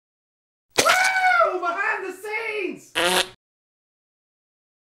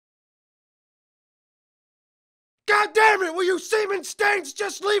God damn it, will you semen stains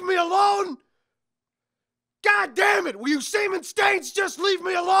just leave me alone? God damn it, will you semen stains just leave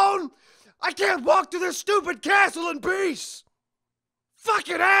me alone? I can't walk to this stupid castle in peace.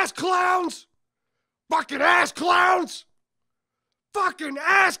 Fucking ass clowns. Fucking ass clowns. Fucking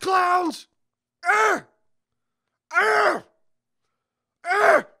ass clowns.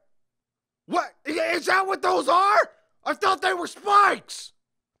 What? Is that what those are? I thought they were spikes.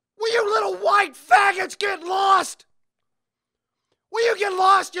 Will you little white faggots get lost? Will you get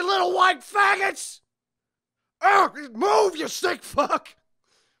lost, you little white faggots? Move, you sick fuck!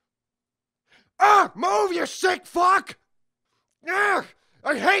 Move, you sick fuck! I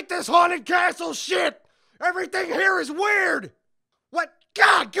hate this haunted castle shit! Everything here is weird! What?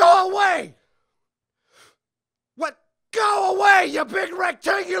 God, go away! What? Go away, you big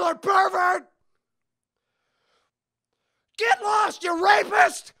rectangular pervert! Get lost, you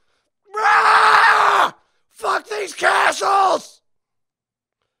rapist! Fuck these castles!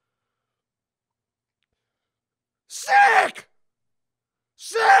 Sick!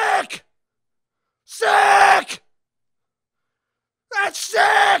 Sick! Sick! That's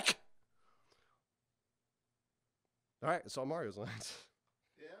sick! Alright, it's all Mario's lines.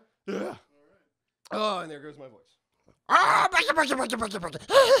 Yeah? Yeah. All right. Oh, and there goes my voice.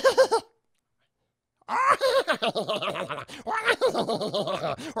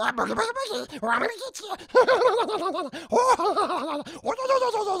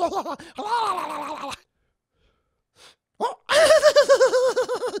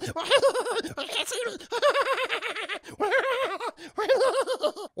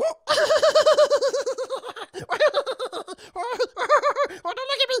 Don't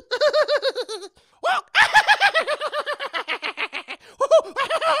look at me!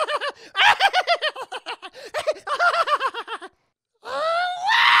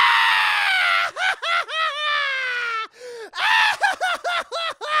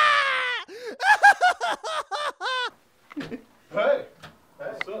 Hey,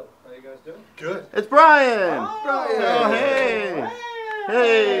 what's up? How you guys doing? Good. It's Brian. Oh, Brian. Oh, hey.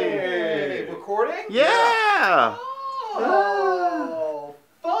 Hey. Recording? Yeah. Oh,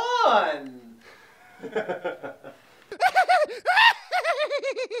 fun.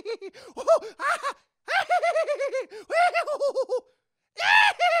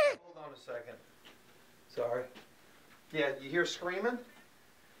 Hold on a second. Sorry. Yeah, you hear screaming?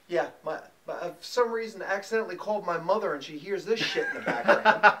 Yeah, for some reason accidentally called my mother and she hears this shit in the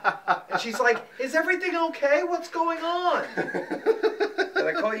background. And she's like, is everything okay? What's going on? Did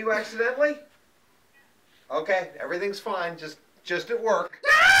I call you accidentally? Okay, everything's fine, just at work.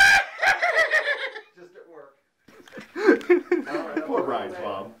 Just at work. Poor Brian's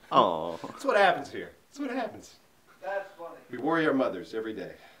mom. Oh. That's what happens here. That's what happens. That's funny. We worry our mothers every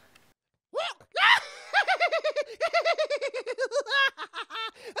day.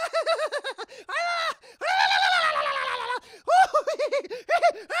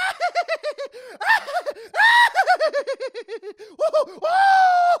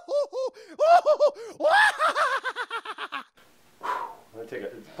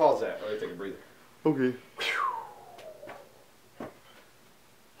 Pause that. Let me take a breather. Okay.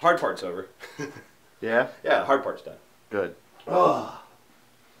 Hard part's over. Yeah? Yeah, the hard part's done. Good. Oh.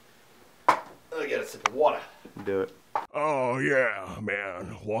 Let me get a sip of water. Do it. Oh, yeah,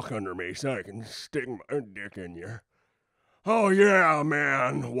 man. Walk under me so I can stick my dick in you. Oh, yeah,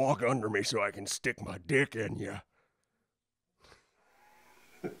 man. Walk under me so I can stick my dick in you.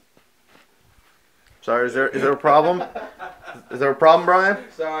 Sorry, is there a problem? Is there a problem, Brian?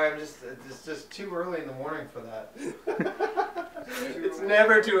 Sorry, it's just too early in the morning for that. It's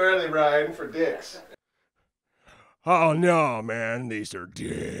never too early, Brian, for dicks. Oh, no, man. These are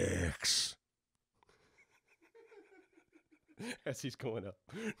dicks. As he's going up.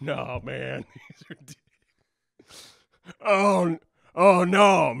 No, man. These are dicks. Oh,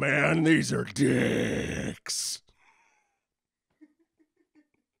 no, man. These are dicks.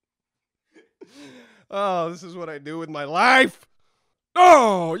 Oh, this is what I do with my life.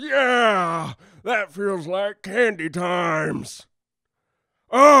 Oh, yeah. That feels like candy times.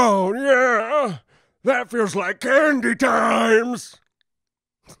 Oh, yeah. That feels like candy times.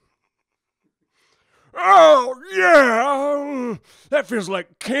 Oh, yeah. That feels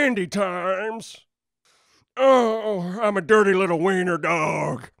like candy times. Oh, I'm a dirty little wiener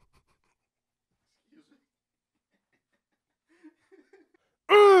dog.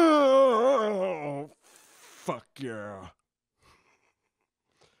 Oh, fuck yeah.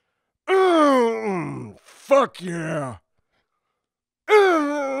 Fuck yeah.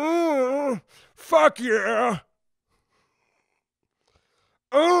 Fuck yeah.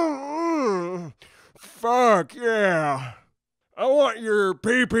 fuck, yeah. I want your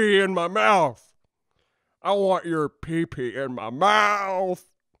pee-pee in my mouth. I want your pee-pee in my mouth.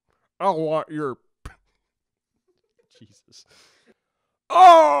 I want your... Jesus.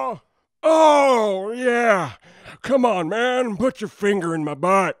 Oh, yeah. Come on, man. Put your finger in my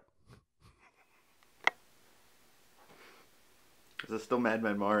butt. Is this still Mad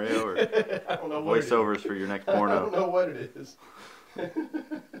Men Mario or I don't know what it is. voiceovers for your next I porno? don't know what it is.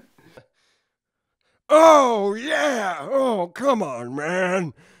 Oh, yeah. Oh, come on,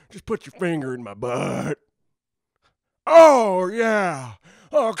 man. Just put your finger in my butt. Oh, yeah.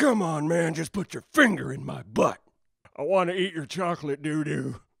 Oh, come on, man. Just put your finger in my butt. I want to eat your chocolate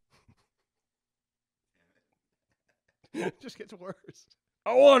doo-doo. Just gets worse.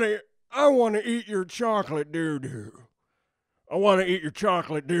 I want to eat your chocolate doo-doo. I want to eat your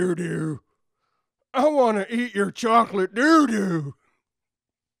chocolate doo-doo. I want to eat your chocolate doo-doo.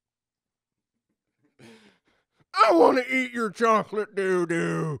 I want to eat your chocolate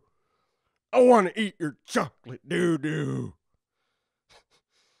doo-doo. I want to eat your chocolate doo-doo.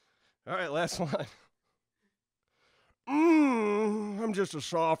 All right, last line. I'm just a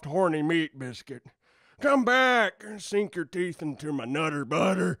soft, horny meat biscuit. Come back and sink your teeth into my nutter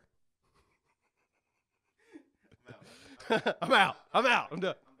butter. I'm out. I'm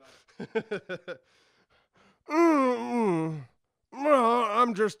done. Well,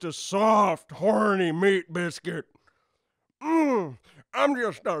 I'm just a soft, horny meat biscuit. I'm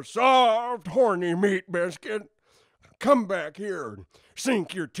just a soft, horny meat biscuit. Come back here and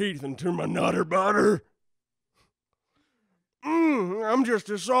sink your teeth into my nutter butter. I'm just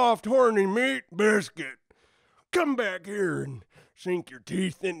a soft, horny meat biscuit. Come back here and sink your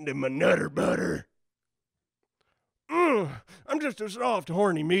teeth into my nutter butter. I'm just a soft,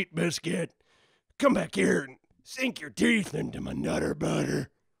 horny meat biscuit. Come back here and sink your teeth into my nutter butter.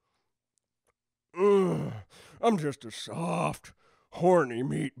 I'm just a soft, horny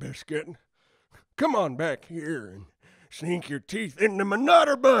meat biscuit. Come on back here and sink your teeth into my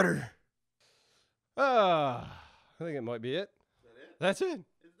nutter butter. I think it might be it. Is that it? That's it.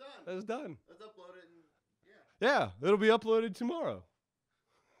 It's done. That's done. Let's upload it and Yeah, it'll be uploaded tomorrow.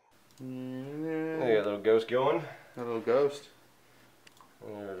 yeah. There you got a little ghost going. A little ghost.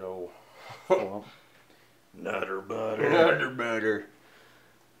 There's old Oh, nutter butter. nutter butter.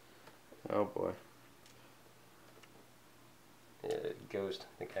 Oh boy. Yeah, ghost.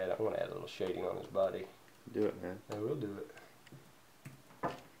 I think I want to add a little shading on his body. Do it, man. I will do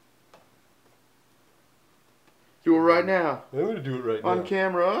it. Do it right now. I'm gonna do it right On now.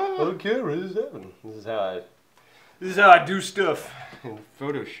 camera. On camera, this is happening. This is how I do stuff in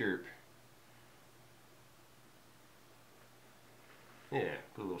Photoshop. Yeah,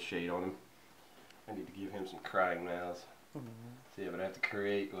 put a little shade on him. I need to give him some crying mouths. See, but I have to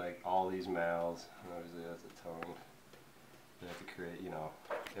create like all these mouths. Obviously, that's the tongue. I have to create,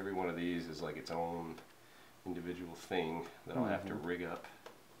 every one of these is like its own individual thing that I'll have to rig up.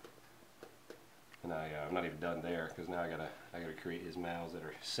 And I'm not even done there because now I gotta create his mouths that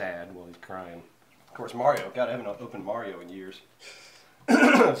are sad while he's crying. Of course, Mario. God, I haven't opened Mario in years.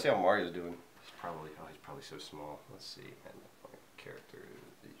 Let's see how Mario's doing. He's probably so small. Let's see. And my character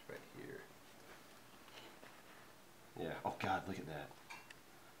is right here. Yeah. Oh God, look at that.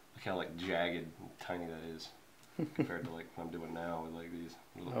 Look how like jagged and tiny that is compared to like what I'm doing now with like these.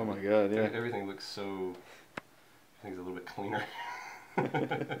 Oh my God, yeah. Everything looks so. Everything's a little bit cleaner.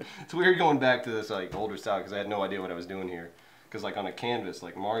 It's weird going back to this like older style because I had no idea what I was doing here. Because like on a canvas,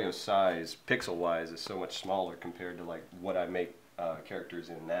 like Mario's size, pixel-wise, is so much smaller compared to like what I make characters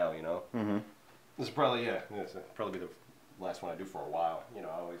in now. Mm-hmm. This is probably this will probably be the last one I do for a while.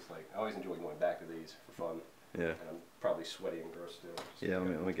 I always enjoy going back to these for fun. Yeah. And I'm probably sweaty and gross still. Yeah,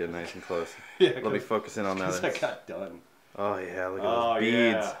 let me get nice and close. Yeah, Let me focus in on that. I got done. Oh yeah, look at those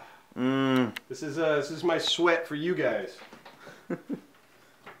beads. Yeah. This is my sweat for you guys.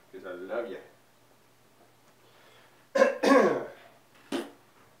 Because I love you.